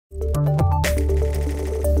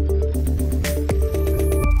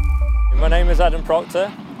name is Adam Procter.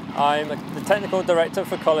 I'm the Technical Director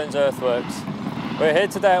for Trimble Earthworks. We're here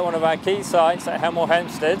today at one of our key sites at Hemel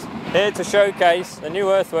Hempstead, here to showcase the new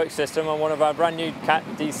earthwork system on one of our brand new CAT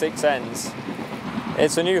D6Ns.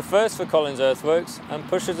 It's a new first for Trimble Earthworks and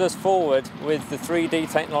pushes us forward with the 3D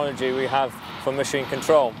technology we have for machine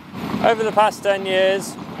control. Over the past 10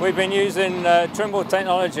 years, we've been using Trimble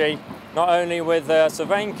technology not only with the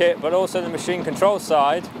surveying kit but also the machine control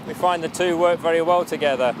side. We find the two work very well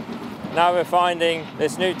together. Now we're finding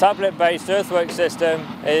this new tablet-based earthwork system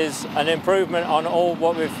is an improvement on all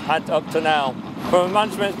what we've had up to now. From a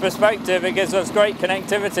management perspective, it gives us great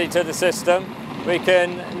connectivity to the system. We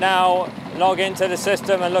can now log into the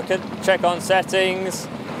system and check on settings,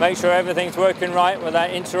 make sure everything's working right without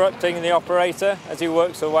interrupting the operator as he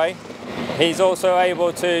works away. He's also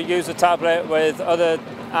able to use the tablet with other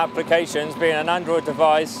applications. Being an Android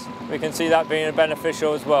device, we can see that being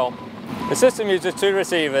beneficial as well. The system uses two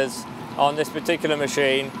receivers on this particular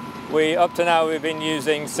machine. Up to now we've been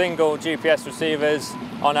using single GPS receivers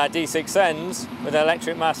on our D6Ns with an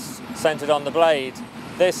electric mast centered on the blade.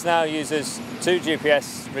 This now uses two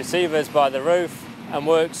GPS receivers by the roof and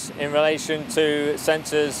works in relation to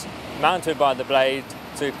sensors mounted by the blade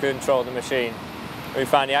to control the machine. We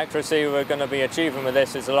found the accuracy we're going to be achieving with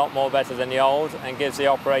this is a lot more better than the old and gives the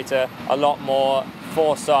operator a lot more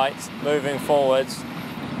foresight moving forwards.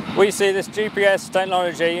 We see this GPS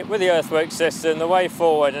technology with the earthwork system the way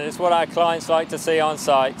forward, and it's what our clients like to see on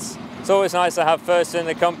sites. It's always nice to have first in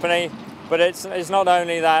the company, but it's not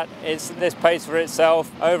only that, this pays for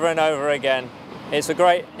itself over and over again. It's a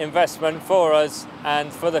great investment for us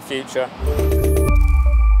and for the future.